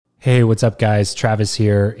Hey, what's up, guys? Travis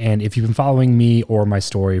here. And if you've been following me or my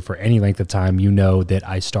story for any length of time, you know that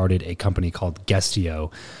I started a company called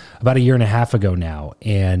Guestio about a year and a half ago now.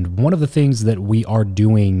 And one of the things that we are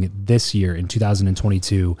doing this year in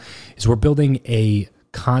 2022 is we're building a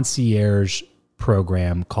concierge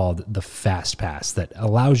program called the Fast Pass that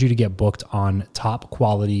allows you to get booked on top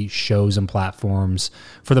quality shows and platforms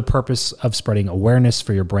for the purpose of spreading awareness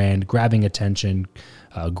for your brand, grabbing attention,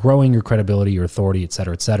 growing your credibility, your authority, et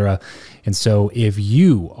cetera, et cetera. And so if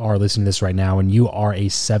you are listening to this right now and you are a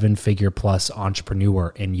 7-figure plus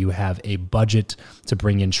entrepreneur and you have a budget to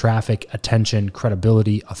bring in traffic, attention,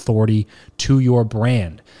 credibility, authority to your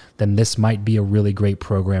brand, then this might be a really great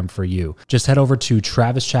program for you. Just head over to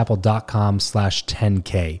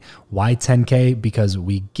travischappell.com/10K. Why 10K? Because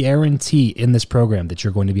we guarantee in this program that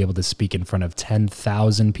you're going to be able to speak in front of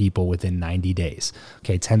 10,000 people within 90 days.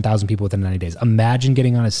 Okay, 10,000 people within 90 days. Imagine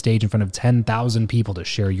getting on a stage in front of 10,000 people to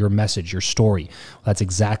share your message, your story. Well, that's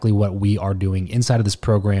exactly what we are doing inside of this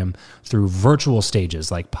program through virtual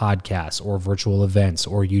stages like podcasts or virtual events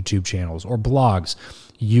or YouTube channels or blogs.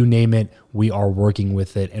 You name it, we are working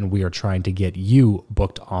with it, and we are trying to get you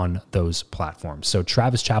booked on those platforms. So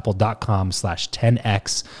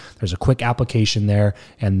travischappell.com/10X. There's a quick application there,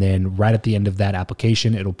 and then right at the end of that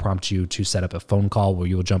application, it'll prompt you to set up a phone call where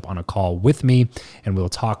you'll jump on a call with me, and we'll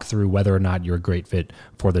talk through whether or not you're a great fit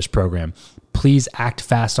for this program. Please act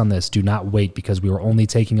fast on this. Do not wait, because we are only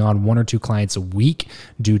taking on 1 or 2 clients a week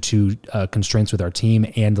due to constraints with our team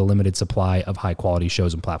and the limited supply of high quality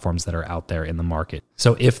shows and platforms that are out there in the market.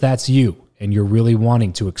 So if that's you and you're really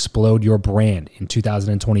wanting to explode your brand in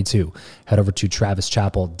 2022, head over to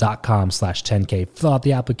travischappell.com/10K, fill out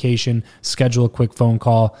the application, schedule a quick phone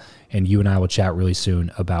call, and you and I will chat really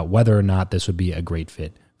soon about whether or not this would be a great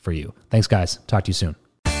fit for you. Thanks, guys. Talk to you soon.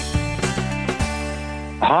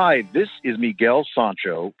 Hi, this is Miguel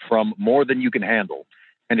Sancho from More Than You Can Handle.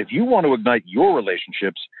 And if you want to ignite your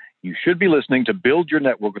relationships, you should be listening to Build Your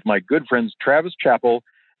Network with my good friends Travis Chappell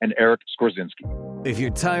and Eric Skorzinski. If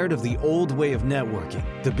you're tired of the old way of networking,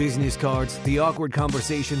 the business cards, the awkward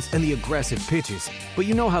conversations, and the aggressive pitches, but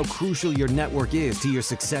you know how crucial your network is to your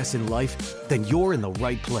success in life, then you're in the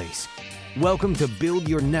right place. Welcome to Build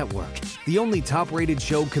Your Network, the only top-rated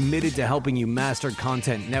show committed to helping you master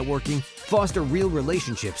content networking, foster real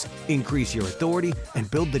relationships, increase your authority, and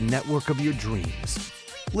build the network of your dreams.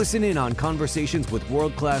 Listen in on conversations with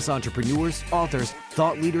world-class entrepreneurs, authors,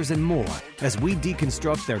 thought leaders, and more as we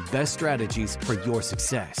deconstruct their best strategies for your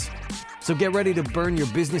success. So get ready to burn your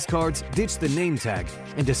business cards, ditch the name tag,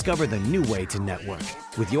 and discover the new way to network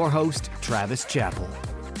with your host, Travis Chappell.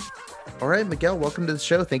 All right, Miguel, welcome to the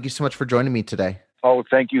show. Thank you so much for joining me today. Oh,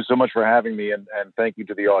 thank you so much for having me, and thank you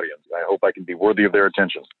to the audience. I hope I can be worthy of their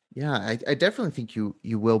attention. Yeah, I definitely think you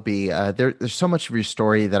will be. There's so much of your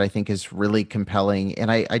story that I think is really compelling,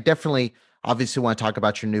 and I definitely obviously want to talk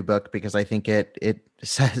about your new book because I think it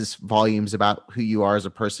says volumes about who you are as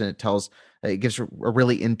a person. It gives a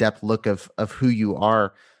really in-depth look of who you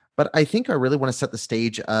are. But I think I really want to set the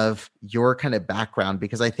stage of your kind of background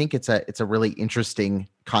because I think it's a really interesting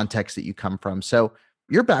context that you come from. So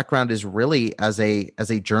your background is really as a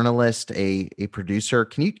journalist, a producer.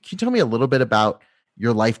 Can you tell me a little bit about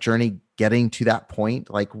your life journey getting to that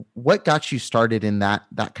point? Like what got you started in that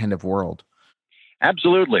kind of world?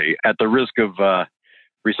 Absolutely. At the risk of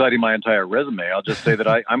reciting my entire resume, I'll just say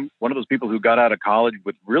that I'm one of those people who got out of college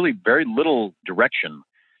with really very little direction.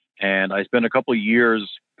 And I spent a couple of years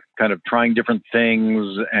kind of trying different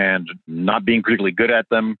things and not being particularly good at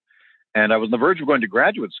them. And I was on the verge of going to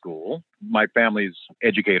graduate school. My family's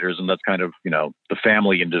educators, and that's kind of, the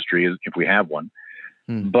family industry, if we have one.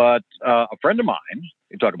 But a friend of mine,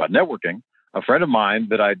 you talk about networking, a friend of mine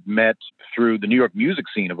that I'd met through the New York music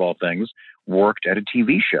scene of all things, worked at a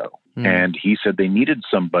TV show. And he said they needed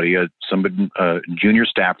somebody, a junior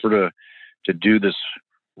staffer to do this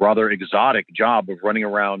rather exotic job of running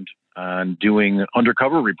around and doing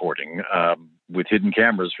undercover reporting with hidden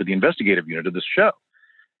cameras for the investigative unit of this show.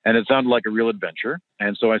 And it sounded like a real adventure.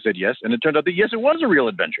 And so I said yes. And it turned out that, yes, it was a real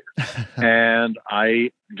adventure. And I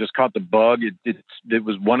just caught the bug. It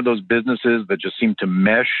was one of those businesses that just seemed to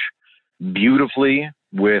mesh beautifully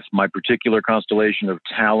with my particular constellation of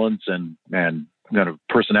talents and kind of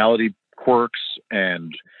personality quirks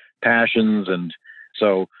and passions. And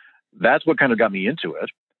so that's what kind of got me into it.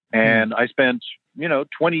 And I spent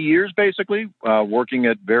 20 years basically working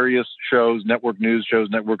at various shows, network news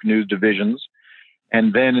divisions.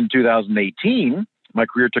 And then in 2018, my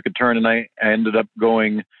career took a turn and I ended up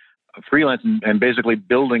going freelance and basically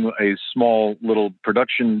building a small little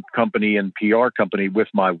production company and PR company with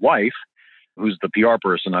my wife, who's the PR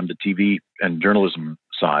person. I'm the TV and journalism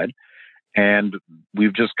side. And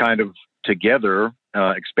we've just kind of together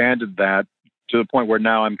expanded that to the point where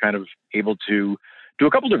now I'm kind of able to do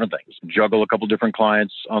a couple different things, juggle a couple different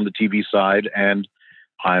clients on the TV side. And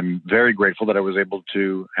I'm very grateful that I was able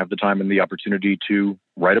to have the time and the opportunity to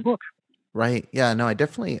write a book. Right. Yeah. No, I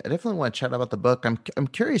definitely want to chat about the book. I'm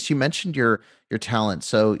curious. You mentioned your talent.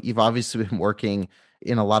 So you've obviously been working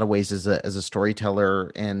in a lot of ways as a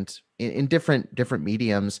storyteller and in different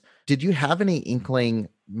mediums. Did you have any inkling,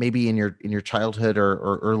 maybe in your childhood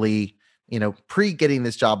or early, pre getting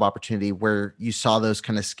this job opportunity, where you saw those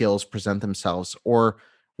kind of skills present themselves, or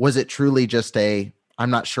was it truly just I'm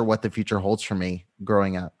not sure what the future holds for me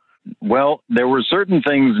growing up? Well, there were certain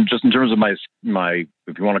things just in terms of my,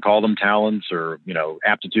 if you want to call them talents or,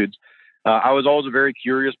 aptitudes. I was always a very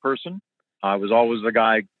curious person. I was always the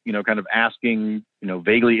guy, kind of asking,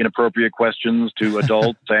 vaguely inappropriate questions to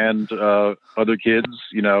adults and other kids.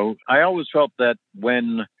 I always felt that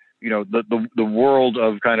when, the world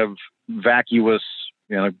of kind of vacuous,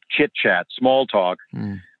 chit chat, small talk,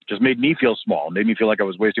 just made me feel small, made me feel like I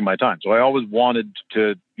was wasting my time. So I always wanted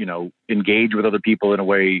to, engage with other people in a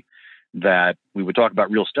way that we would talk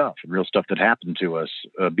about real stuff that happened to us,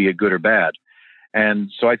 be it good or bad.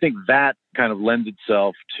 And so I think that kind of lends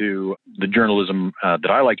itself to the journalism that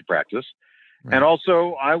I like to practice. Right. And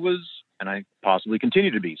also I was, and I possibly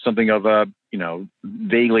continue to be, something of a,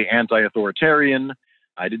 vaguely anti-authoritarian.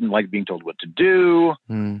 I didn't like being told what to do.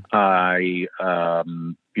 I,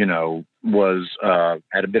 was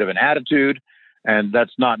had a bit of an attitude, and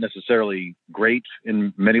that's not necessarily great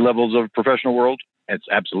in many levels of professional world. It's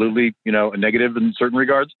absolutely, a negative in certain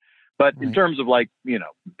regards. But in terms of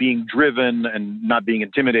being driven and not being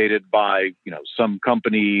intimidated by, some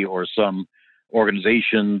company or some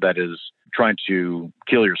organization that is trying to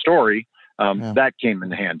kill your story, that came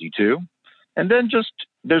in handy too. And then just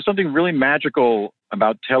there's something really magical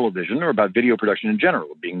about television or about video production in general,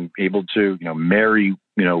 being able to, marry,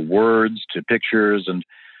 words to pictures and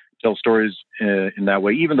tell stories in that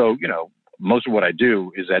way, even though, most of what I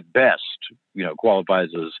do is at best, qualifies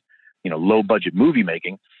as, low budget movie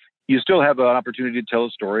making. You still have an opportunity to tell a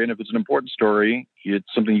story. And if it's an important story, it's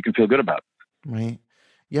something you can feel good about. Right.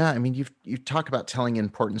 Yeah. I mean, you talk about telling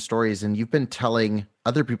important stories, and you've been telling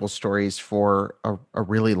other people's stories for a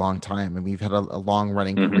really long time. I mean, you've had a long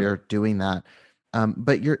running career doing that.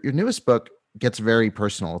 But your newest book gets very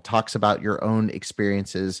personal. It talks about your own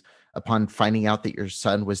experiences upon finding out that your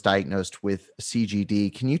son was diagnosed with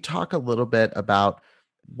CGD. Can you talk a little bit about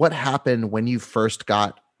what happened when you first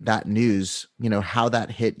got that news, how that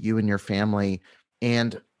hit you and your family,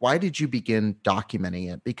 and why did you begin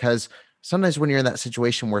documenting it? Because sometimes when you're in that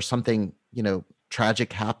situation where something,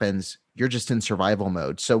 tragic happens, you're just in survival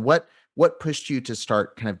mode. So what pushed you to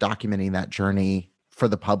start kind of documenting that journey for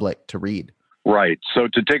the public to read? Right. So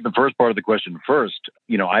to take the first part of the question first,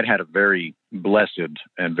 I'd had a very blessed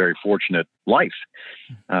and very fortunate life.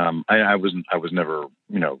 I was never,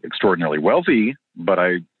 extraordinarily wealthy, but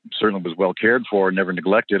I certainly was well cared for, never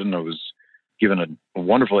neglected, and I was given a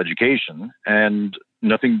wonderful education, and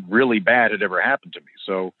nothing really bad had ever happened to me.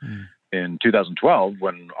 So in 2012,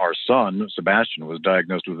 when our son, Sebastian, was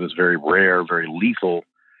diagnosed with this very rare, very lethal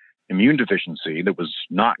immune deficiency that was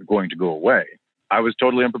not going to go away, I was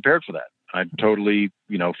totally unprepared for that. I totally,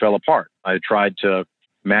 fell apart. I tried to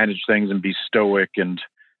manage things and be stoic and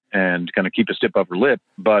kind of keep a stiff upper lip,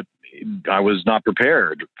 but I was not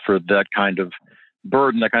prepared for that kind of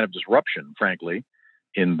burden, that kind of disruption, frankly,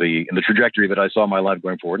 in the trajectory that I saw my life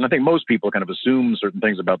going forward. And I think most people kind of assume certain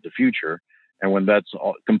things about the future, and when that's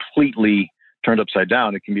all completely turned upside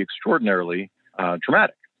down, it can be extraordinarily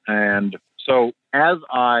traumatic. And so as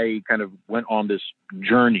I kind of went on this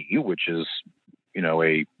journey, which is,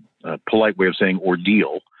 a polite way of saying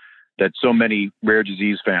ordeal, that so many rare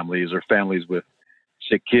disease families or families with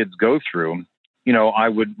sick kids go through, I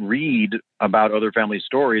would read about other family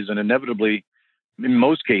stories, and inevitably, in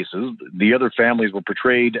most cases, the other families were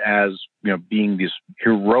portrayed as, being these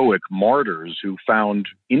heroic martyrs who found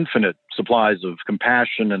infinite supplies of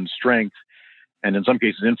compassion and strength, and in some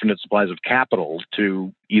cases, infinite supplies of capital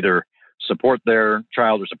to either support their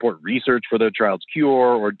child or support research for their child's cure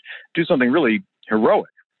or do something really heroic.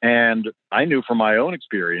 And I knew from my own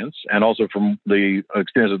experience, and also from the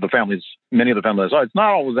experience of the families, many of the families I saw, it's not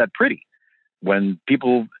always that pretty. When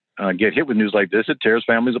people get hit with news like this, it tears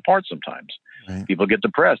families apart sometimes. Right. People get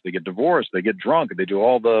depressed, they get divorced, they get drunk, they do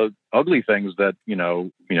all the ugly things that,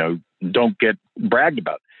 don't get bragged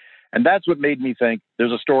about. And that's what made me think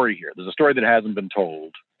there's a story here. There's a story that hasn't been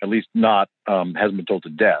told, at least not, hasn't been told to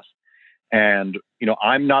death. And,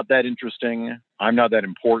 I'm not that interesting. I'm not that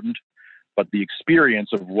important. but the experience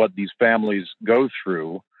of what these families go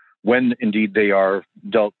through when indeed they are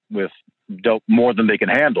dealt more than they can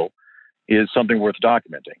handle is something worth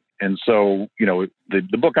documenting. And so,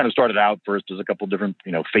 the book kind of started out first as a couple of different,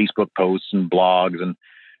 Facebook posts and blogs.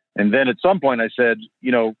 And then at some point I said,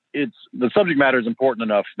 it's the subject matter is important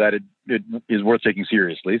enough that it is worth taking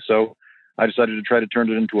seriously. So I decided to try to turn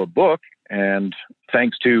it into a book. And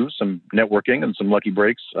thanks to some networking and some lucky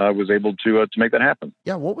breaks, I was able to make that happen.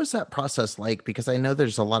 Yeah. What was that process like? Because I know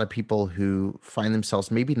there's a lot of people who find themselves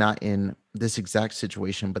maybe not in this exact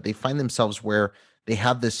situation, but they find themselves where they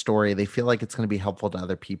have this story, they feel like it's going to be helpful to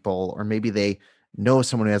other people, or maybe they know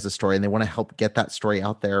someone who has a story and they want to help get that story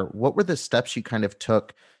out there. What were the steps you kind of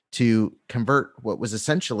took to convert what was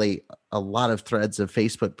essentially a lot of threads of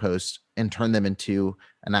Facebook posts and turn them into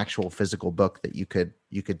an actual physical book that you could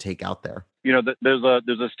take out there? There's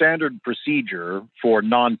a standard procedure for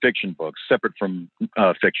nonfiction books separate from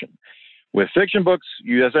fiction. With fiction books,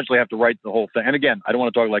 you essentially have to write the whole thing. And again, I don't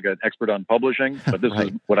want to talk like an expert on publishing, but this Right.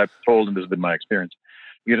 is what I've told and this has been my experience.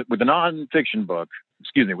 With a with a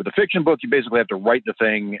fiction book, you basically have to write the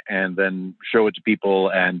thing and then show it to people,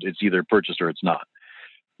 and it's either purchased or it's not.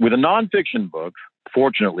 With a nonfiction book,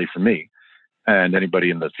 fortunately for me and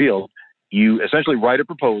anybody in the field, you essentially write a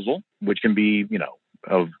proposal, which can be,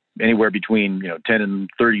 of anywhere between, 10 and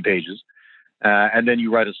 30 pages. And then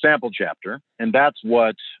you write a sample chapter, and that's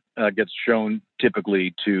what gets shown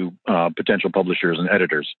typically to potential publishers and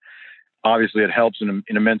editors. Obviously, it helps in an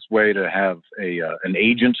immense way to have an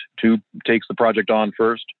agent who takes the project on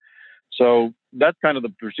first. So that's kind of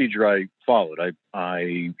the procedure I followed.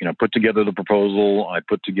 I put together the proposal. I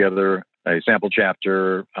put together a sample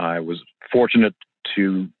chapter. I was fortunate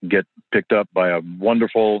to get picked up by a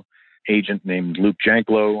wonderful agent named Luke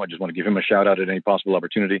Janklow. I just want to give him a shout out at any possible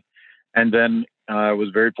opportunity. And then I was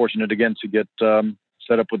very fortunate again to get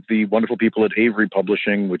set up with the wonderful people at Avery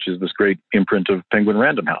Publishing, which is this great imprint of Penguin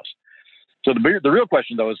Random House. So the real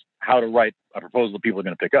question, though, is how to write a proposal that people are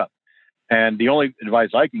going to pick up. And the only advice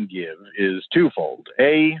I can give is twofold.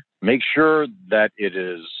 A, make sure that it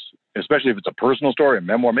is, especially if it's a personal story, a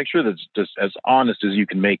memoir, make sure that it's just as honest as you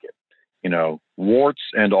can make it, warts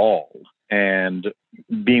and all. And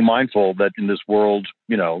being mindful that in this world,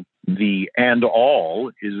 the and all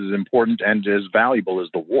is as important and as valuable as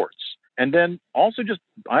the warts. And then also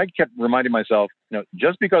I kept reminding myself,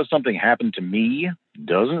 just because something happened to me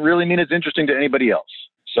doesn't really mean it's interesting to anybody else.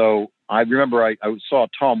 So I remember I saw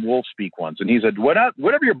Tom Wolfe speak once, and he said,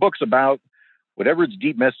 whatever your book's about, whatever its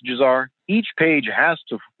deep messages are, each page has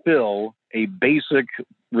to fulfill a basic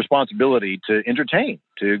responsibility to entertain,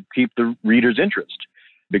 to keep the reader's interest.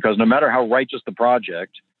 Because no matter how righteous the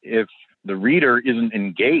project, if the reader isn't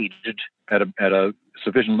engaged at a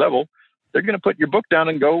sufficient level, they're going to put your book down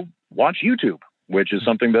and go watch YouTube, which is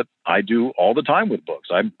something that I do all the time with books.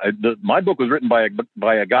 My book was written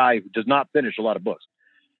by a guy who does not finish a lot of books.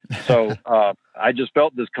 So I just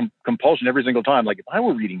felt this compulsion every single time. Like, if I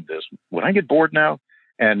were reading this, would I get bored now?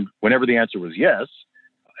 And whenever the answer was yes,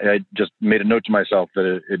 I just made a note to myself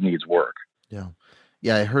that it needs work. Yeah.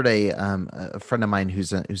 Yeah. I heard a friend of mine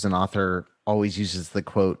who's an author always uses the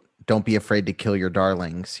quote, "Don't be afraid to kill your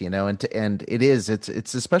darlings," and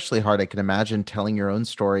it's especially hard. I can imagine telling your own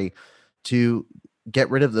story to get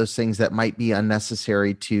rid of those things that might be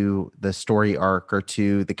unnecessary to the story arc or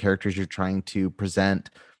to the characters you're trying to present,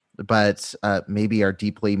 but maybe are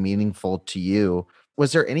deeply meaningful to you.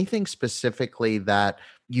 Was there anything specifically that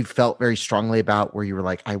you felt very strongly about where you were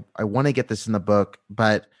like, I want to get this in the book,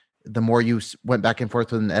 but the more you went back and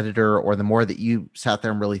forth with an editor, or the more that you sat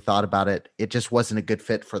there and really thought about it, it just wasn't a good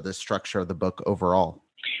fit for the structure of the book overall?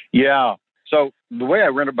 Yeah. So the way I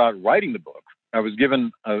went about writing the book, I was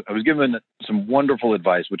given some wonderful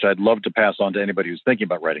advice, which I'd love to pass on to anybody who's thinking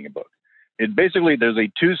about writing a book. There's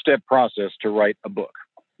a two-step process to write a book.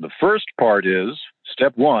 The first part is,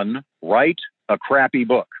 step one, write a crappy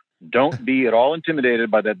book. Don't be at all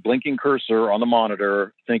intimidated by that blinking cursor on the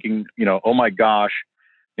monitor thinking, oh my gosh,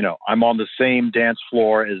 I'm on the same dance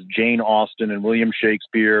floor as Jane Austen and William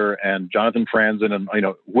Shakespeare and Jonathan Franzen and,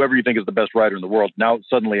 whoever you think is the best writer in the world. Now,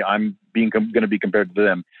 suddenly I'm going to be compared to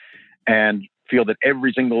them, and feel that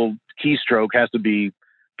every single keystroke has to be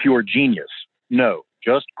pure genius. No,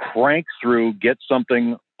 just crank through, get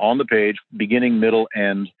something on the page, beginning, middle,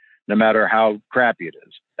 end, no matter how crappy it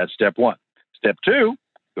is. That's step one. Step two,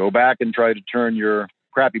 go back and try to turn your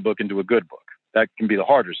crappy book into a good book. That can be the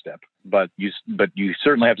harder step, but you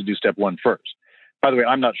certainly have to do step one first. By the way,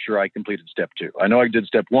 I'm not sure I completed step two. I know I did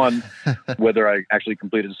step one. Whether I actually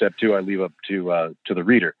completed step two, I leave up to the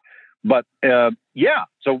reader. But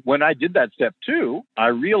so when I did that step two, I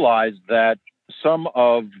realized that some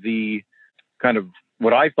of the kind of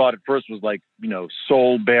what I thought at first was like,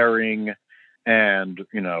 soul bearing and,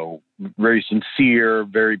 very sincere,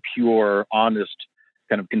 very pure, honest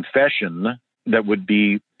kind of confession that would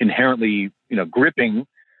be inherently, gripping,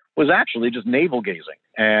 was actually just navel gazing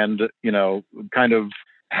and, kind of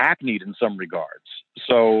hackneyed in some regards.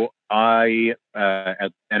 So it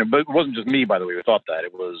wasn't just me, by the way, who thought that.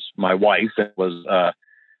 It was my wife. It was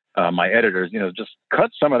my editors. Just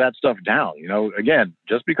cut some of that stuff down. Again,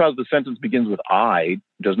 just because the sentence begins with "I"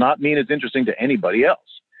 does not mean it's interesting to anybody else.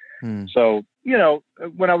 So,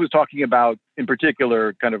 when I was talking about, in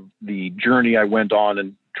particular, kind of the journey I went on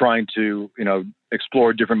and trying to,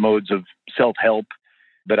 explore different modes of self-help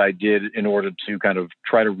that I did in order to kind of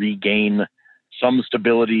try to regain some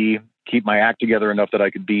stability, keep my act together enough that I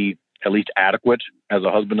could be at least adequate as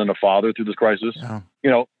a husband and a father through this crisis.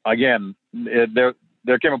 Yeah. Again,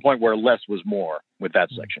 there came a point where less was more with that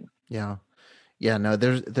section. Yeah. Yeah, no,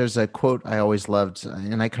 there's a quote I always loved,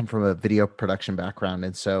 and I come from a video production background.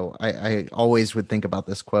 And so I always would think about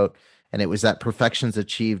this quote, and it was that perfection's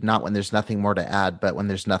achieved not when there's nothing more to add, but when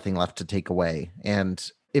there's nothing left to take away. And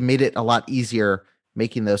it made it a lot easier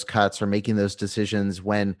making those cuts or making those decisions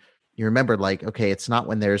when you remembered, like, okay, it's not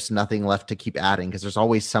when there's nothing left to keep adding, because there's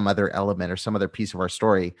always some other element or some other piece of our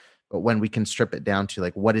story. But when we can strip it down to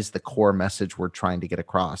like, what is the core message we're trying to get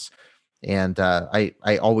across? And I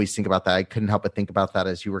always think about that. I couldn't help but think about that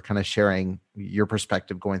as you were kind of sharing your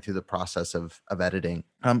perspective going through the process of editing.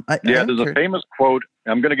 There's a famous quote.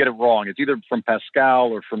 I'm going to get it wrong. It's either from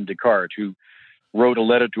Pascal or from Descartes, who wrote a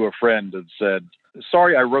letter to a friend that said,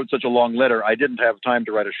 "Sorry, I wrote such a long letter. I didn't have time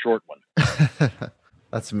to write a short one."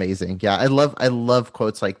 That's amazing. Yeah, I love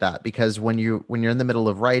quotes like that, because when you're in the middle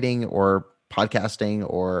of writing or podcasting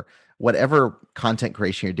or whatever content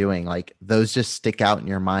creation you're doing, like those just stick out in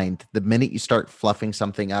your mind. The minute you start fluffing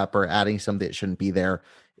something up or adding something that shouldn't be there,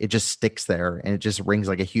 it just sticks there and it just rings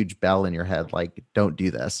like a huge bell in your head. Like, don't do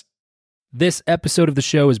this. This episode of the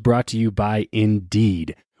show is brought to you by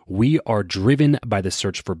Indeed. We are driven by the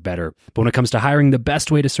search for better. But when it comes to hiring, the best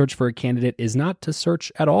way to search for a candidate is not to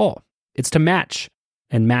search at all. It's to match,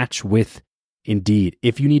 and match with Indeed.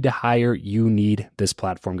 If you need to hire, you need this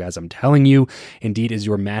platform, guys. I'm telling you, Indeed is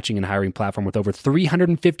your matching and hiring platform with over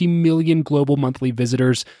 350 million global monthly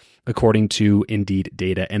visitors, according to Indeed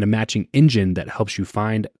data, and a matching engine that helps you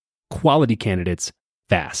find quality candidates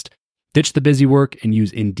fast. Ditch the busy work and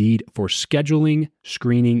use Indeed for scheduling,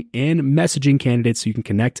 screening, and messaging candidates so you can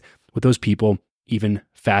connect with those people even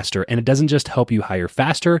faster. And it doesn't just help you hire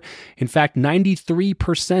faster. In fact,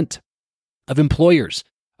 93% of employers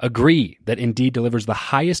agree that Indeed delivers the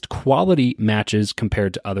highest quality matches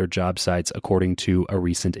compared to other job sites, according to a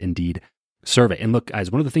recent Indeed survey. And look,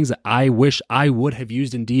 guys, one of the things that I wish I would have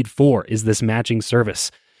used Indeed for is this matching service.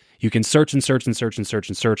 You can search and search and search and search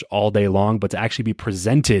and search all day long, but to actually be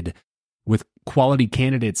presented with quality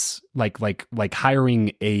candidates, like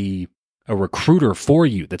hiring a recruiter for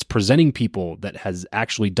you that's presenting people that has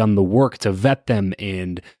actually done the work to vet them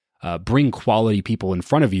and bring quality people in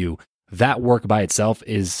front of you. That work by itself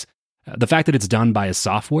is the fact that it's done by a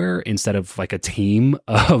software instead of like a team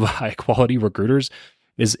of high quality recruiters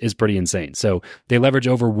is pretty insane. So they leverage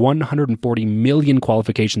over 140 million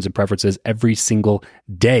qualifications and preferences every single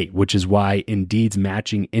day, which is why Indeed's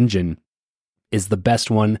matching engine is the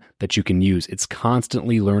best one that you can use. It's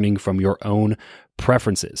constantly learning from your own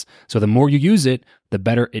preferences. So the more you use it, the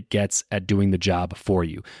better it gets at doing the job for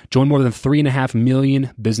you. Join more than 3.5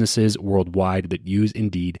 million businesses worldwide that use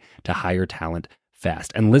Indeed to hire talent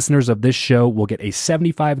fast. And listeners of this show will get a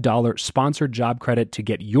 $75 sponsored job credit to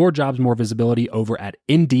get your jobs more visibility over at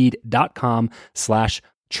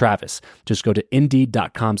Indeed.com/Travis. Just go to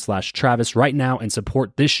Indeed.com/Travis right now and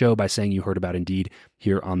support this show by saying you heard about Indeed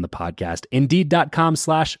here on the podcast.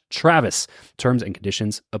 Indeed.com/Travis. Terms and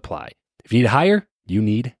conditions apply. If you need to hire, you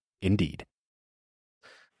need Indeed.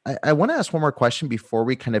 I want to ask one more question before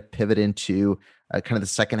we kind of pivot into kind of the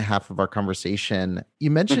second half of our conversation. You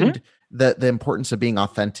mentioned the importance of being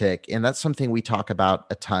authentic, and that's something we talk about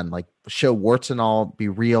a ton. Like, show warts and all, be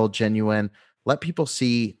real, genuine, let people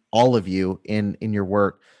see all of you in your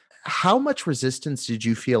work. How much resistance did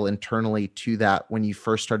you feel internally to that when you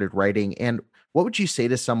first started writing? And what would you say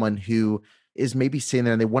to someone who is maybe sitting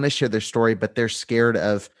there and they want to share their story, but they're scared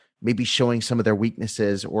of maybe showing some of their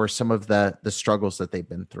weaknesses or some of the struggles that they've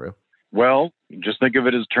been through? Well, just think of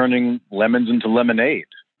it as turning lemons into lemonade.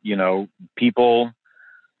 People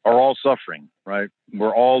are all suffering, right?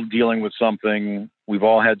 We're all dealing with something. We've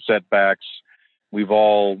all had setbacks. We've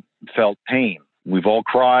all felt pain. We've all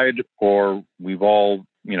cried, or we've all,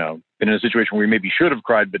 been in a situation where we maybe should have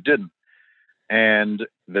cried but didn't. And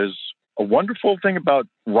there's a wonderful thing about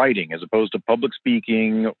writing as opposed to public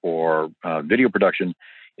speaking or video production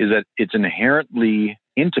is that it's inherently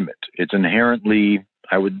intimate. It's inherently,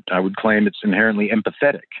 I would claim it's inherently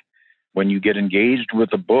empathetic. When you get engaged with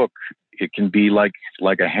a book, it can be like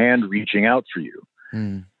a hand reaching out for you.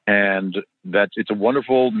 Mm. And it's a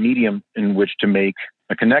wonderful medium in which to make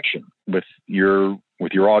a connection with your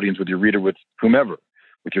audience, with your reader, with whomever,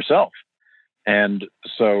 with yourself. And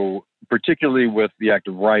so particularly with the act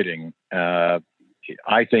of writing, I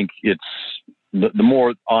think it's the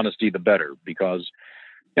more honesty, the better, because,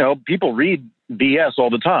 people read BS all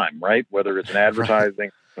the time, right? Whether it's an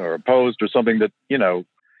advertising or a post or something that,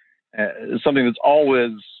 something that's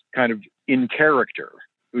always kind of in character,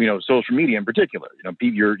 social media in particular,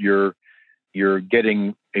 you're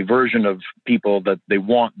getting a version of people that they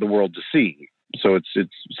want the world to see. So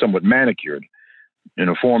it's somewhat manicured in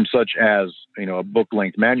a form such as, a book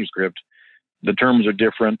length manuscript. The terms are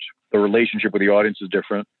different. The relationship with the audience is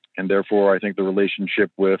different. And therefore I think the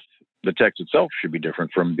relationship with the text itself should be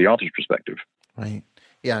different from the author's perspective. Right.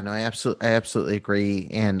 Yeah, no, I absolutely agree.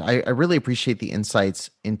 And I really appreciate the insights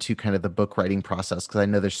into kind of the book writing process, because I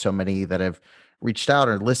know there's so many that have reached out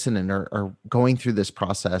or listened and are going through this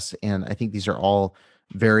process. And I think these are all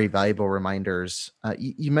very valuable reminders.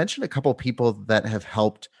 You mentioned a couple of people that have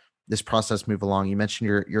helped this process move along. You mentioned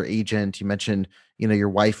your agent, you mentioned, your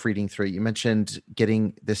wife reading through it. You mentioned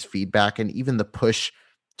getting this feedback and even the push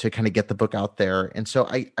to kind of get the book out there. And so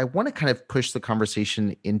I want to kind of push the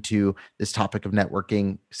conversation into this topic of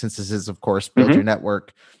networking, since this is, of course, build your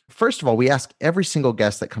network. First of all, we ask every single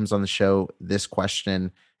guest that comes on the show this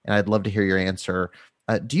question, and I'd love to hear your answer.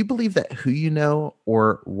 Do you believe that who you know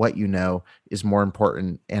or what you know is more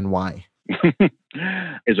important, and why?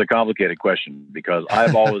 It's a complicated question, because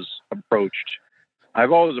I've always approached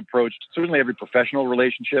certainly every professional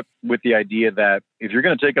relationship with the idea that if you're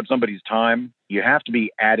going to take up somebody's time, you have to be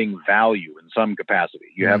adding value in some capacity.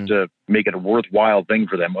 You have to make it a worthwhile thing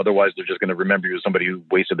for them. Otherwise, they're just going to remember you as somebody who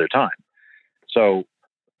wasted their time. So,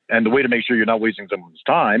 and the way to make sure you're not wasting someone's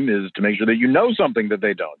time is to make sure that you know something that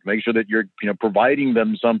they don't. Make sure that you're providing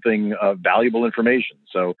them something valuable information.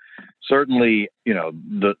 So certainly,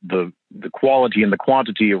 the quality and the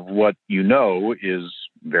quantity of what you know is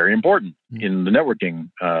very important in the networking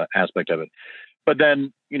aspect of it. But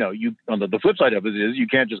then, on the flip side of it is you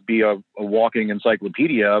can't just be a walking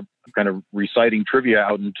encyclopedia kind of reciting trivia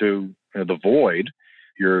out into the void.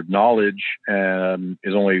 Your knowledge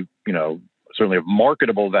is only, certainly of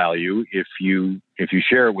marketable value if you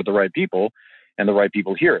share it with the right people and the right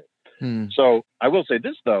people hear it. So I will say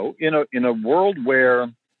this, though, in a world where,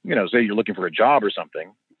 say you're looking for a job or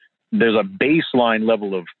something, there's a baseline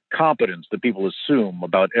level of competence that people assume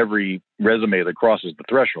about every resume that crosses the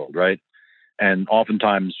threshold, right? And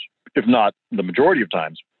oftentimes, if not the majority of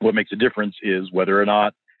times, what makes a difference is whether or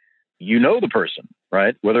not you know the person,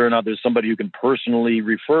 right? Whether or not there's somebody who can personally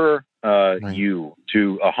refer you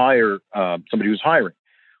to somebody who's hiring.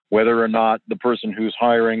 Whether or not the person who's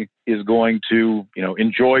hiring is going to,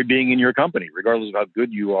 enjoy being in your company, regardless of how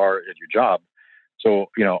good you are at your job. So,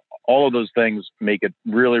 all of those things make it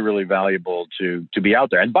really, really valuable to be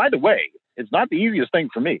out there. And by the way, it's not the easiest thing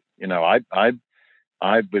for me. There's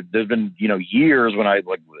been, years when I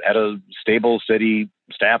had a stable, steady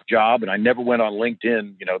staff job and I never went on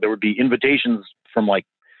LinkedIn. There would be invitations from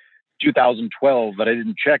 2012 that I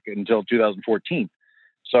didn't check until 2014.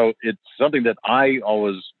 So it's something that I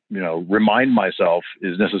always, remind myself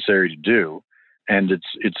is necessary to do. And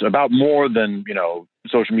it's about more than,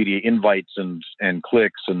 social media invites and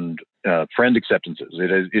clicks and friend acceptances.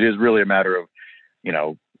 It is really a matter of,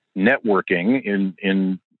 networking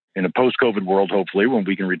in a post-COVID world, hopefully, when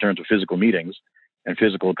we can return to physical meetings and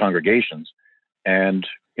physical congregations and,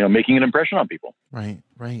 making an impression on people. Right.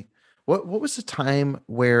 What was the time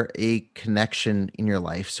where a connection in your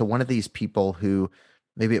life? So one of these people who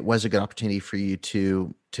maybe it was a good opportunity for you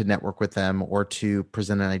to network with them or to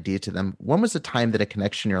present an idea to them. When was the time that a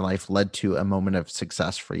connection in your life led to a moment of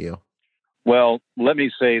success for you? Well, let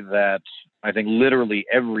me say that I think literally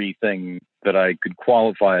everything that I could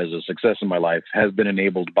qualify as a success in my life has been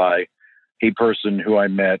enabled by a person who I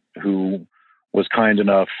met who was kind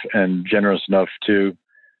enough and generous enough to,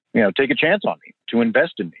 take a chance on me, to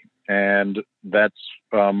invest in me. And that's,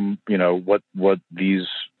 what these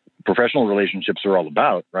professional relationships are all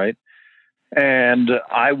about, right? And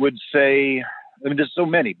I would say, there's so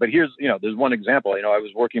many, but here's, there's one example. I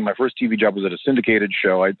was working, my first TV job was at a syndicated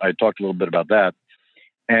show. I talked a little bit about that.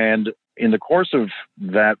 And in the course of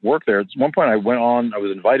that work there, at one point I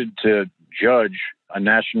was invited to judge a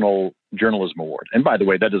national journalism award. And by the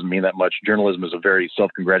way, that doesn't mean that much. Journalism is a very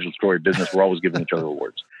self-congratulatory business. We're always giving each other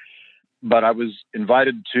awards. but I was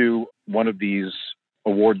invited to one of these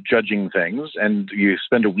award judging things, and you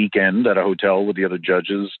spend a weekend at a hotel with the other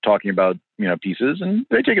judges talking about, pieces, and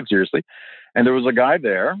they take it seriously. And there was a guy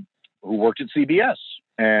there who worked at CBS,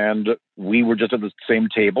 and we were just at the same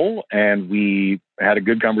table, and we had a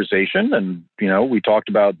good conversation, and, we talked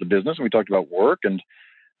about the business, and we talked about work, and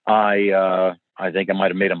I think I might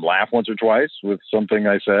have made him laugh once or twice with something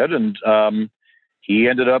I said, and he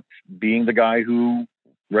ended up being the guy who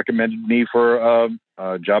recommended me for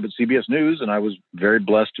a job at CBS News, and I was very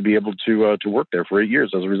blessed to be able to work there for 8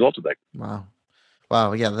 years as a result of that.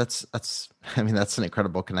 Wow. Yeah, that's that's an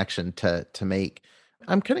incredible connection to make.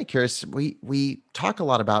 I'm kind of curious. We talk a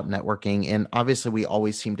lot about networking, and obviously we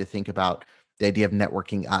always seem to think about the idea of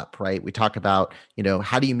networking up, right? We talk about,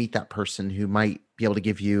 how do you meet that person who might be able to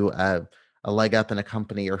give you a leg up in a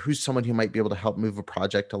company, or who's someone who might be able to help move a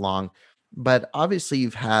project along. But obviously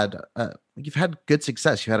you've had good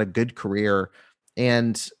success. You had a good career,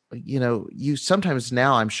 and you sometimes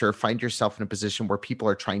now, I'm sure, find yourself in a position where people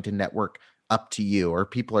are trying to network up to you, or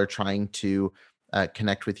people are trying to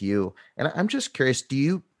connect with you. And I'm just curious,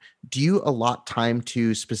 do you allot time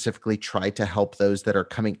to specifically try to help those that are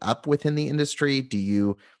coming up within the industry? Do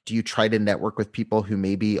you try to network with people who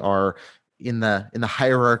maybe are in the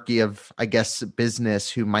hierarchy of, I guess, business,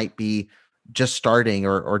 who might be just starting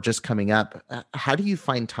or just coming up? How do you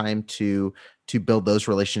find time to build those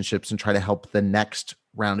relationships and try to help the next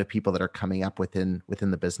round of people that are coming up within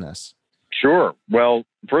the business? Sure. Well,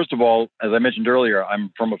 first of all, as I mentioned earlier,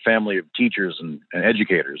 I'm from a family of teachers and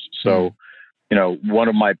educators. So, one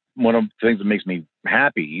of the things that makes me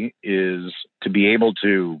happy is to be able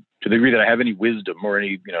to the degree that I have any wisdom or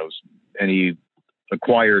any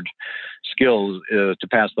acquired skills, to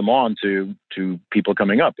pass them on to people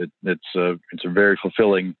coming up. It's a very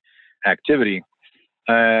fulfilling activity,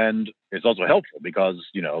 and it's also helpful because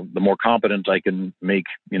the more competent I can make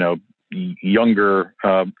younger,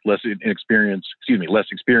 less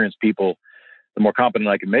experienced people, the more competent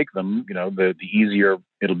I can make them, the easier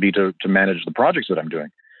it'll be to manage the projects that I'm doing.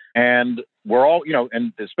 And we're all,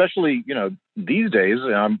 and especially, these days,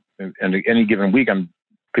 and any given week,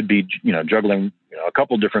 could be, juggling a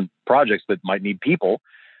couple different projects that might need people.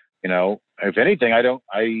 If anything,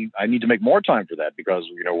 I need to make more time for that because,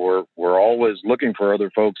 we're always looking for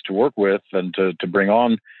other folks to work with and to bring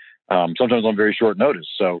on, sometimes on very short notice.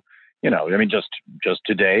 So, just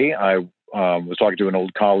today, I was talking to an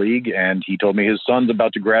old colleague, and he told me his son's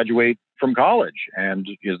about to graduate from college, and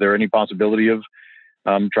is there any possibility of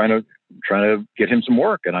trying to get him some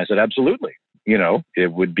work? And I said, absolutely.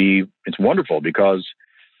 It's wonderful because,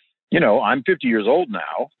 I'm 50 years old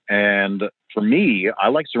now, and for me, I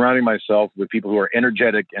like surrounding myself with people who are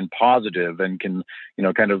energetic and positive and can,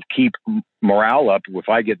 kind of keep morale up if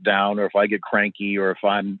I get down or if I get cranky or if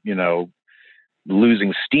I'm,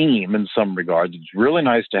 losing steam in some regards. It's really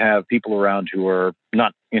nice to have people around who are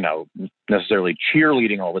not, necessarily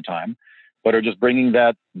cheerleading all the time, but are just bringing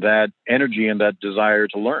that energy and that desire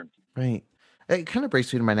to learn. Right. It kind of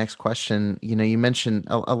brings me to my next question. You mentioned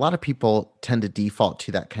a lot of people tend to default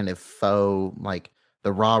to that kind of faux, like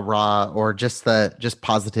the rah or just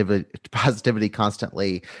positivity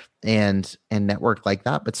constantly and network like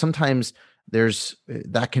that. But sometimes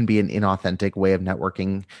that can be an inauthentic way of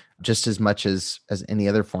networking just as much as any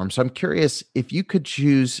other form. So I'm curious, if you could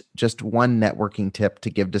choose just one networking tip to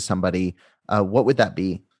give to somebody, what would that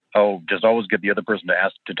be? Oh, just always get the other person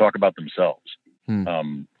to talk about themselves.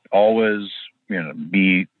 Always,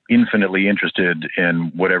 be infinitely interested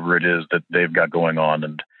in whatever it is that they've got going on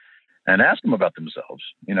and ask them about themselves.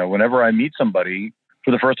 Whenever I meet somebody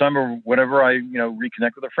for the first time or whenever I,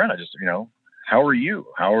 reconnect with a friend, I just, how are you?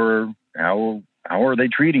 How are they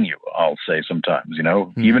treating you? I'll say sometimes,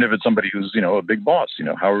 even if it's somebody who's, a big boss,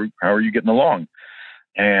 how are you getting along?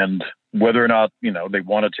 And whether or not, they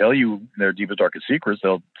want to tell you their deepest, darkest secrets,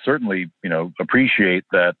 they'll certainly, appreciate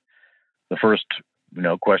that the first,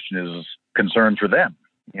 question is concern for them.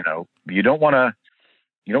 You don't want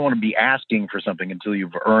to be asking for something until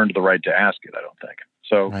you've earned the right to ask it, I don't think.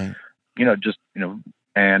 So, right.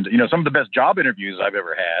 And some of the best job interviews I've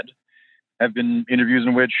ever had have been interviews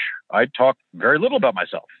in which I talk very little about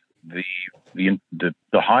myself. The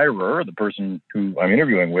hirer, the person who I'm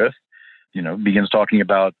interviewing with, begins talking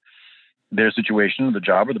about their situation, the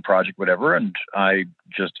job or the project, whatever. And I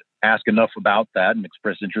just ask enough about that and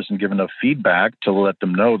express interest and give enough feedback to let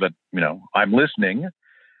them know that, I'm listening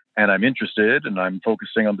and I'm interested and I'm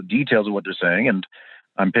focusing on the details of what they're saying. And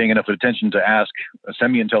I'm paying enough attention to ask a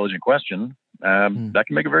semi-intelligent question that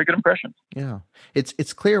can make a very good impression. Yeah.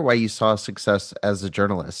 It's clear why you saw success as a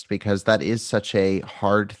journalist, because that is such a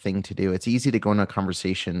hard thing to do. It's easy to go into a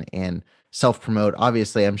conversation and self-promote.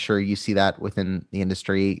 Obviously, I'm sure you see that within the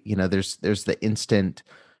industry. There's the instant,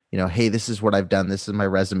 hey, this is what I've done. This is my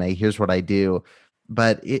resume. Here's what I do.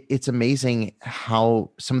 But it's amazing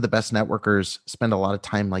how some of the best networkers spend a lot of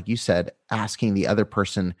time, like you said, asking the other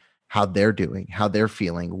person how they're doing, how they're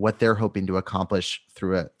feeling, what they're hoping to accomplish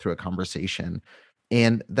through a conversation.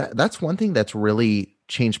 And that's one thing that's really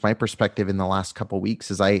changed my perspective in the last couple of weeks.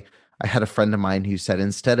 Is I had a friend of mine who said,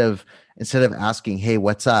 instead of asking, hey,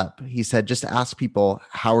 what's up? He said, just ask people,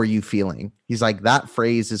 how are you feeling? He's like, that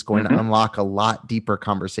phrase is going to unlock a lot deeper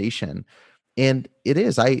conversation. And it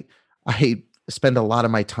is. I spend a lot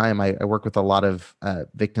of my time. I work with a lot of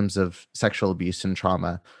victims of sexual abuse and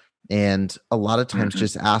trauma. And a lot of times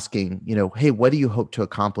just asking, hey, what do you hope to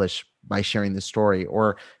accomplish by sharing this story?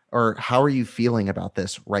 Or how are you feeling about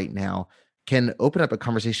this right now, can open up a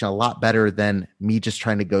conversation a lot better than me just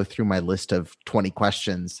trying to go through my list of 20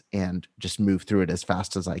 questions and just move through it as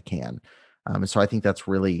fast as I can. And so I think that's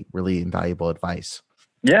really, really invaluable advice.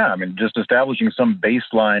 Yeah. I mean, just establishing some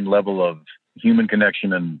baseline level of human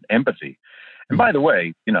connection and empathy. And by the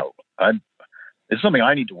way, it's something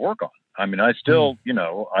I need to work on. I mean, I still,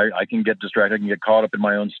 I can get distracted. I can get caught up in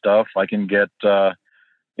my own stuff. I can get, and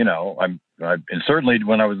certainly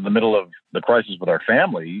when I was in the middle of the crisis with our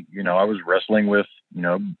family, I was wrestling with,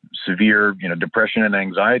 severe, depression and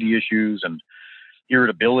anxiety issues and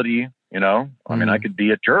irritability, I mean, I could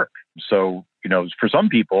be a jerk. So, for some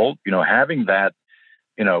people, having that,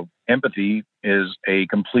 empathy is a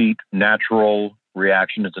complete natural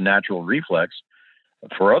reaction. It's a natural reflex.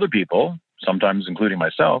 For other people, sometimes including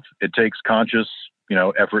myself, it takes conscious,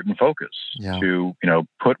 effort and focus to,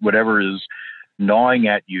 put whatever is gnawing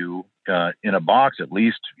at you in a box, at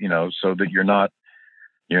least, so that you're not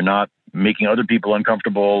making other people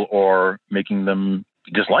uncomfortable or making them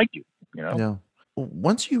dislike you. Yeah.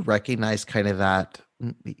 Once you recognize kind of that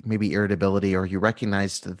maybe irritability, or you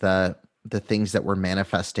recognized the things that were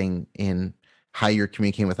manifesting in how you're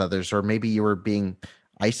communicating with others, or maybe you were being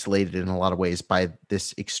isolated in a lot of ways by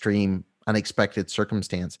this extreme unexpected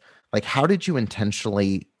circumstance, like how did you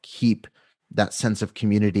intentionally keep that sense of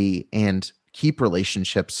community and keep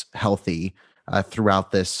relationships healthy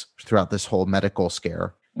throughout this whole medical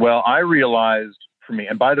scare? Well, I realized for me,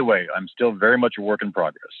 and by the way, I'm still very much a work in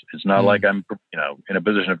progress. It's not like I'm, in a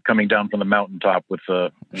position of coming down from the mountaintop with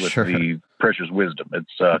the precious wisdom.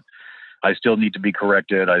 It's, I still need to be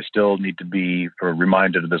corrected. I still need to be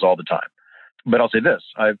reminded of this all the time. But I'll say this: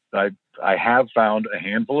 I have found a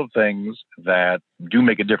handful of things that do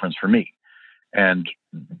make a difference for me, and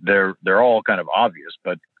they're all kind of obvious.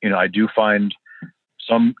 But I do find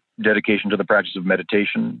some dedication to the practice of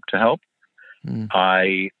meditation to help.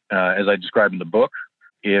 I, as I describe in the book,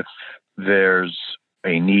 if there's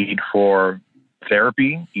a need for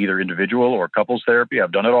therapy, either individual or couples therapy,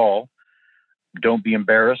 I've done it all. Don't be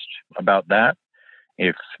embarrassed about that.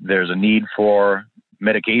 If there's a need for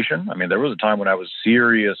medication, I mean, there was a time when I was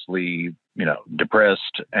seriously,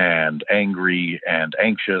 depressed and angry and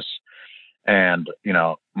anxious. And,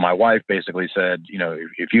 my wife basically said,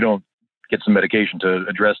 if you don't get some medication to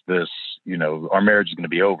address this, our marriage is going to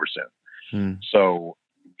be over soon. So,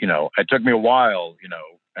 it took me a while,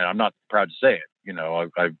 and I'm not proud to say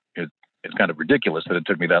it, it's kind of ridiculous that it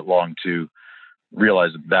took me that long to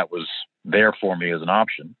realize that was there for me as an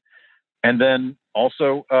option. And then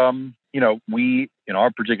also, we, in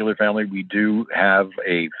our particular family, we do have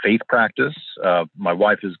a faith practice. My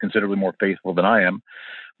wife is considerably more faithful than I am,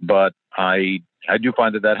 but I do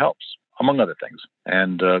find that helps, among other things.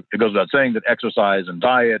 And it goes without saying that exercise and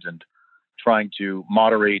diet and trying to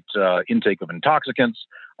moderate intake of intoxicants,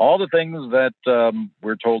 all the things that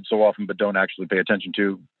we're told so often but don't actually pay attention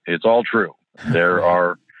to, it's all true. There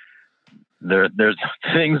are there's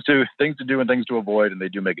things to do and things to avoid, and they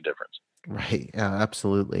do make a difference. Right. Yeah,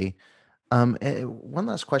 absolutely. One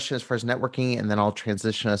last question as far as networking, and then I'll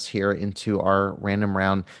transition us here into our random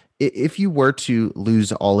round. If you were to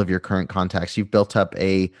lose all of your current contacts, you've built up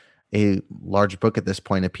a large book at this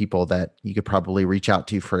point of people that you could probably reach out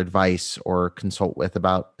to for advice or consult with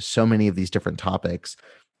about so many of these different topics.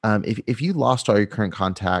 If you lost all your current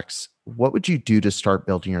contacts, what would you do to start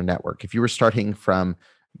building your network? If you were starting from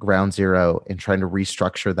ground zero and trying to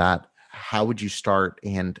restructure that, how would you start,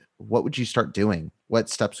 and what would you start doing? What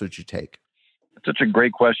steps would you take? It's such a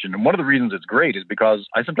great question. And one of the reasons it's great is because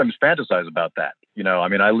I sometimes fantasize about that. I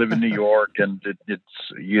mean, I live in New York, and it's,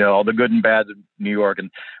 all the good and bad of New York. And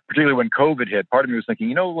particularly when COVID hit, part of me was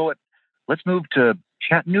thinking, what, let's move to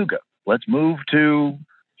Chattanooga. Let's move to,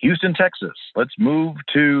 Houston, Texas. Let's move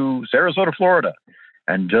to Sarasota, Florida,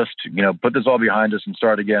 and just, put this all behind us and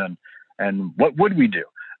start again. And what would we do?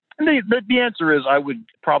 And the answer is I would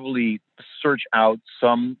probably search out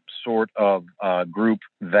some sort of group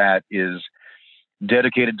that is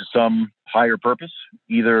dedicated to some higher purpose,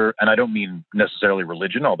 either, and I don't mean necessarily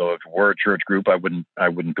religion, although if it were a church group, I wouldn't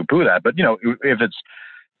poo-poo that. But, if it's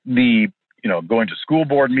going to school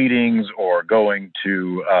board meetings or going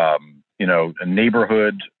to,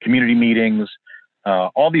 neighborhood community meetings,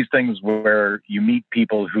 all these things where you meet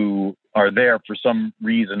people who are there for some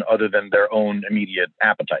reason other than their own immediate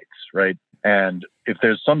appetites, right? And if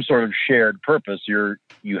there's some sort of shared purpose,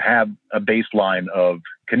 you have a baseline of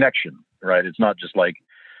connection, right? It's not just like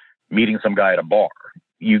meeting some guy at a bar.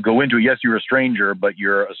 You go into it, yes, you're a stranger, but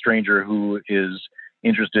you're a stranger who is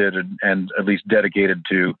interested and at least dedicated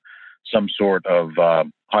to some sort of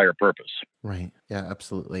higher purpose. Right. Yeah,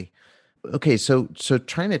 absolutely. Okay, so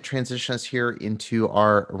trying to transition us here into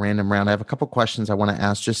our random round, I have a couple questions I want to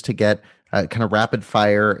ask just to get a kind of rapid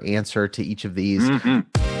fire answer to each of these. Mm-hmm.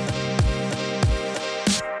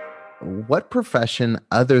 What profession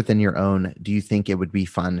other than your own do you think it would be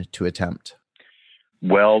fun to attempt?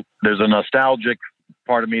 Well, there's a nostalgic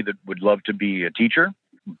part of me that would love to be a teacher,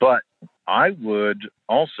 but I would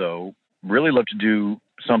also really love to do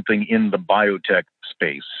something in the biotech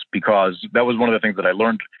space, because that was one of the things that I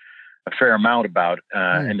learned a fair amount about,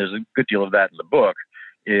 and there's a good deal of that in the book,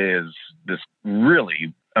 is this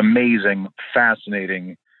really amazing,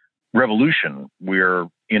 fascinating revolution we're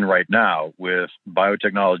in right now with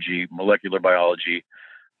biotechnology, molecular biology,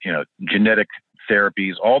 genetic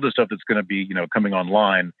therapies, all this stuff that's going to be, coming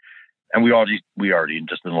online. And we already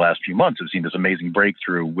just in the last few months have seen this amazing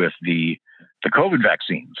breakthrough with the COVID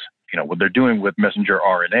vaccines, what they're doing with messenger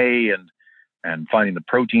RNA and finding the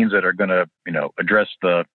proteins that are going to, address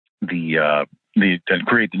the and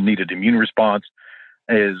create the needed immune response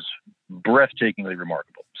is breathtakingly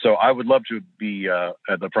remarkable. So I would love to be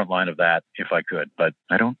at the front line of that if I could, but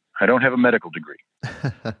I don't have a medical degree.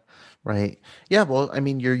 Right. Yeah. Well, I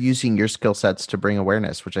mean, you're using your skill sets to bring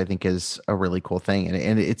awareness, which I think is a really cool thing.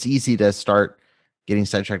 And it's easy to start getting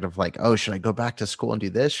sidetracked of like, oh, should I go back to school and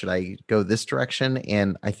do this? Should I go this direction?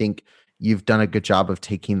 And I think you've done a good job of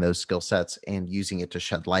taking those skill sets and using it to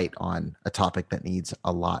shed light on a topic that needs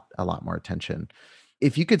a lot more attention.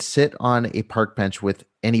 If you could sit on a park bench with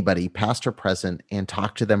anybody, past or present, and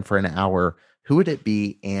talk to them for an hour, who would it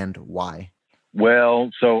be and why?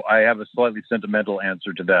 Well, so I have a slightly sentimental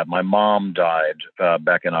answer to that. My mom died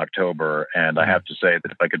back in October, and I have to say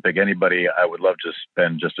that if I could pick anybody, I would love to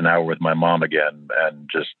spend just an hour with my mom again and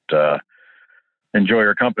just enjoy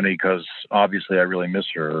her company, because obviously I really miss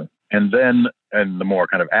her. And then, and the more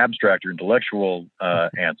kind of abstract or intellectual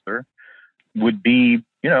answer would be,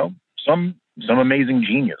 some amazing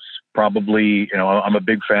genius. Probably, I'm a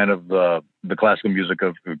big fan of the classical music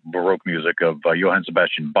of Baroque music of Johann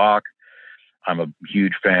Sebastian Bach. I'm a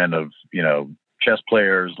huge fan of, chess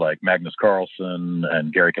players like Magnus Carlsen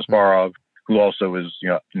and Garry Kasparov, who also is,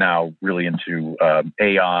 now really into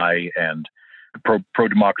AI and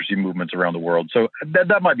pro-democracy movements around the world. So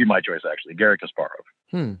that might be my choice, actually, Garry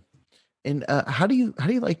Kasparov. And how do you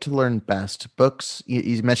like to learn best? Books?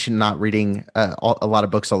 You mentioned not reading a lot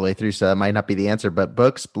of books all the way through, so that might not be the answer. But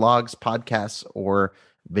books, blogs, podcasts, or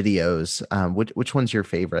videos? Which one's your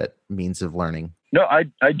favorite means of learning? No,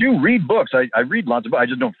 I do read books. I read lots of books. I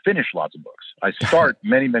just don't finish lots of books. I start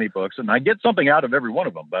many books, and I get something out of every one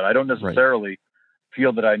of them. But I don't necessarily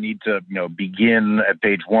feel that I need to, begin at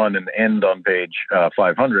page 1 and end on page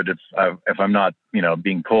 500 if I'm not,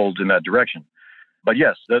 being pulled in that direction. But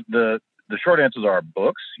yes, the short answers are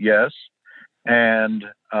books, yes, and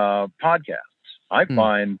podcasts. I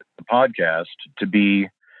find the podcast to be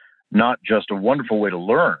not just a wonderful way to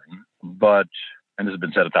learn, but, and this has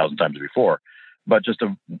been said 1,000 times before, but just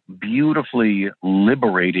a beautifully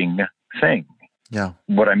liberating thing. Yeah.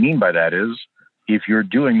 What I mean by that is, if you're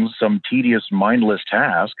doing some tedious, mindless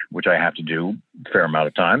task, which I have to do a fair amount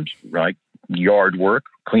of times, right? Yard work,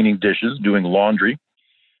 cleaning dishes, doing laundry,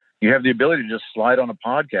 you have the ability to just slide on a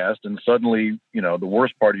podcast, and suddenly, the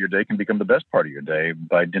worst part of your day can become the best part of your day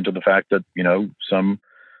by dint of the fact that, some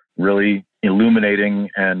really illuminating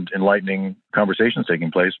and enlightening conversations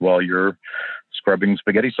taking place while you're scrubbing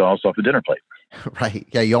spaghetti sauce off the dinner plate. Right.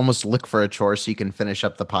 Yeah. You almost look for a chore so you can finish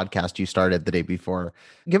up the podcast you started the day before.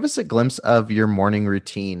 Give us a glimpse of your morning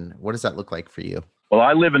routine. What does that look like for you? Well,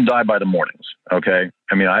 I live and die by the mornings. Okay.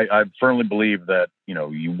 I mean, I firmly believe that,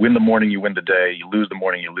 you win the morning, you win the day, you lose the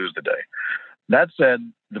morning, you lose the day. That said,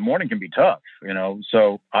 the morning can be tough,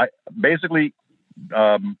 so I basically,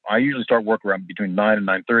 I usually start work around between 9 and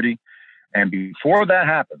 9:30. And before that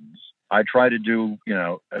happens, I try to do,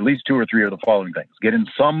 at least 2 or 3 of the following things. Get in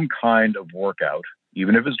some kind of workout,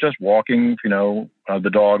 even if it's just walking, the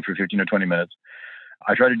dog for 15 or 20 minutes.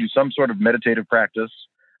 I try to do some sort of meditative practice.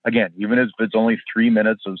 Again, even if it's only 3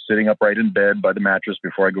 minutes of sitting upright in bed by the mattress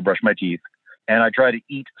before I go brush my teeth. And I try to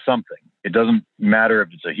eat something. It doesn't matter if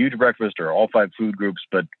it's a huge breakfast or all 5 food groups,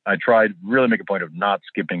 but I try to really make a point of not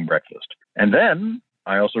skipping breakfast. And then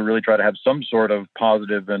I also really try to have some sort of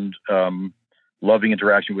positive and loving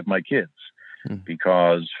interaction with my kids.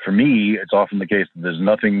 Because for me, it's often the case that there's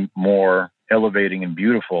nothing more elevating and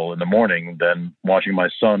beautiful in the morning than watching my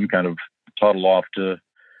son kind of toddle off to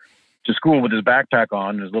school with his backpack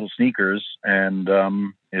on, his little sneakers. And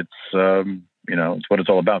it's what it's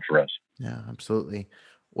all about for us. Yeah, absolutely.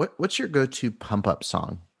 What's your go-to pump up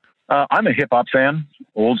song? I'm a hip hop fan,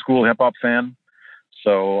 old school hip hop fan.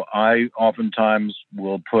 So I oftentimes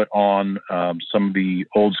will put on some of the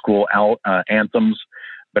old school anthems.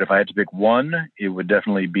 But if I had to pick one, it would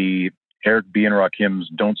definitely be Eric B. and Rakim's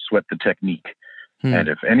Don't Sweat the Technique. And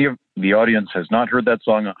if any of the audience has not heard that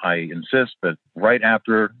song, I insist that right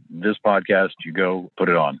after this podcast, you go put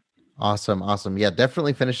it on. Awesome. Yeah,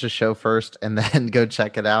 definitely finish the show first and then go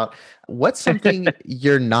check it out. What's something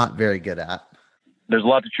you're not very good at? There's a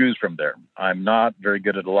lot to choose from there. I'm not very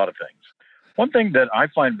good at a lot of things. One thing that I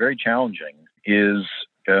find very challenging is,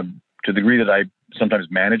 to the degree that I sometimes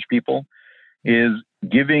manage people, is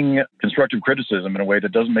giving constructive criticism in a way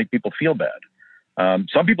that doesn't make people feel bad.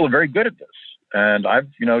 Some people are very good at this, and I've,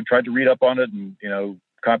 tried to read up on it and,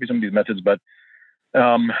 copy some of these methods, but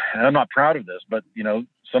and I'm not proud of this, but,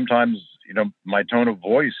 sometimes, my tone of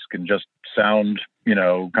voice can just sound,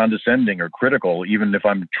 condescending or critical, even if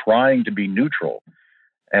I'm trying to be neutral.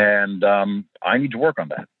 And I need to work on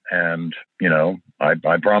that. And,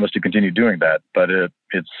 I promise to continue doing that, but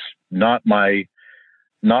it's not my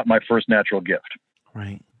first natural gift.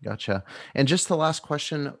 Right. Gotcha. And just the last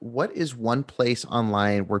question, what is one place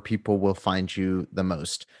online where people will find you the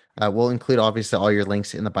most? We'll include obviously all your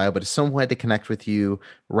links in the bio, but if someone wanted to connect with you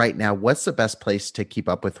right now, what's the best place to keep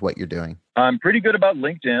up with what you're doing? I'm pretty good about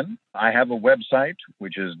LinkedIn. I have a website,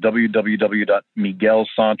 which is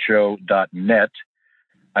www.miguelsancho.net.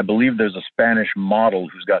 I believe there's a Spanish model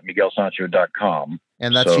who's got miguelsancho.com.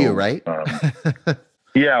 And that's you, right?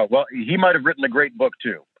 Yeah, well, he might have written a great book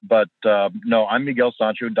too, but no, I'm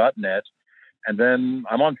miguelsancho.net. And then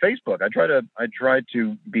I'm on Facebook. I try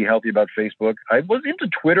to be healthy about Facebook. I was into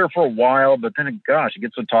Twitter for a while, but then it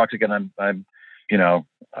gets so toxic, and I'm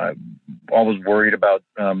always worried about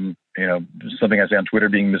something I say on Twitter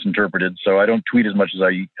being misinterpreted. So I don't tweet as much as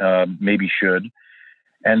I maybe should.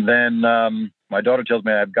 And then my daughter tells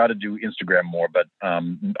me I've got to do Instagram more, but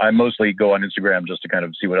I mostly go on Instagram just to kind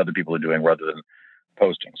of see what other people are doing rather than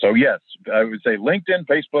posting. So yes, I would say LinkedIn,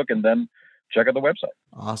 Facebook, and then check out the website.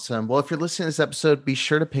 Awesome. Well, if you're listening to this episode, be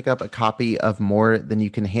sure to pick up a copy of More Than You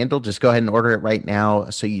Can Handle. Just go ahead and order it right now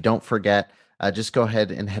so you don't forget. Just go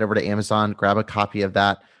ahead and head over to Amazon, grab a copy of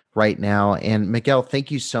that right now. And Miguel, thank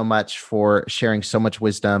you so much for sharing so much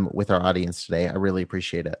wisdom with our audience today. I really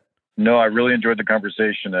appreciate it. No, I really enjoyed the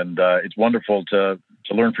conversation, and it's wonderful to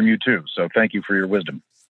learn from you too. So thank you for your wisdom.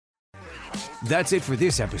 That's it for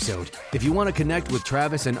this episode. If you want to connect with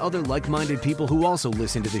Travis and other like-minded people who also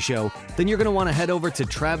listen to the show, then you're going to want to head over to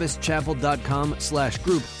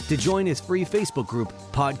travischappell.com/group to join his free Facebook group,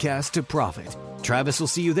 Podcast to Profit. Travis will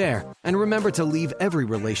see you there. And remember to leave every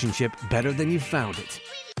relationship better than you found it.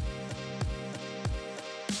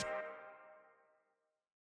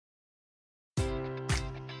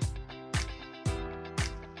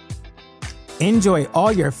 Enjoy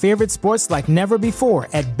all your favorite sports like never before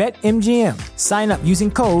at BetMGM. Sign up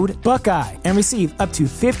using code Buckeye and receive up to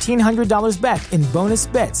 $1,500 back in bonus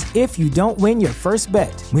bets if you don't win your first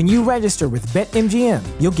bet. When you register with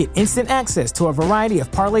BetMGM, you'll get instant access to a variety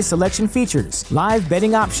of parlay selection features, live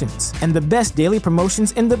betting options, and the best daily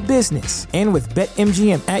promotions in the business. And with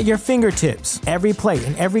BetMGM at your fingertips, every play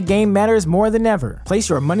and every game matters more than ever. Place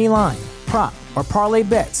your money line, prop, or parlay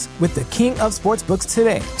bets with the king of sportsbooks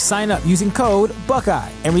today. Sign up using code Buckeye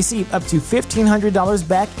and receive up to $1,500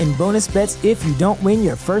 back in bonus bets if you don't win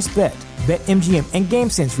your first bet. BetMGM and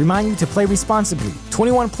GameSense remind you to play responsibly.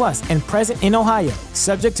 21 plus and present in Ohio,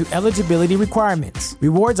 subject to eligibility requirements.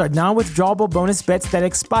 Rewards are non-withdrawable bonus bets that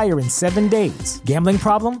expire in 7 days. Gambling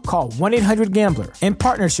problem? Call 1-800-GAMBLER. In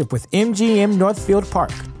partnership with MGM Northfield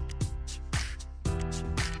Park.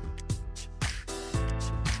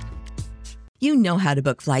 You know how to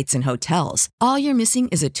book flights and hotels. All you're missing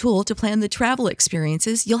is a tool to plan the travel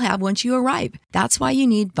experiences you'll have once you arrive. That's why you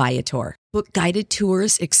need Viator. Book guided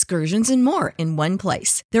tours, excursions, and more in one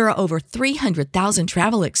place. There are over 300,000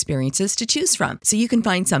 travel experiences to choose from, so you can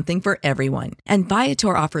find something for everyone. And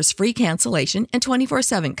Viator offers free cancellation and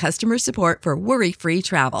 24/7 customer support for worry-free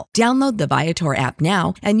travel. Download the Viator app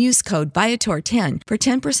now and use code Viator10 for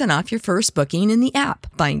 10% off your first booking in the app.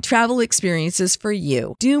 Find travel experiences for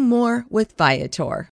you. Do more with Viator.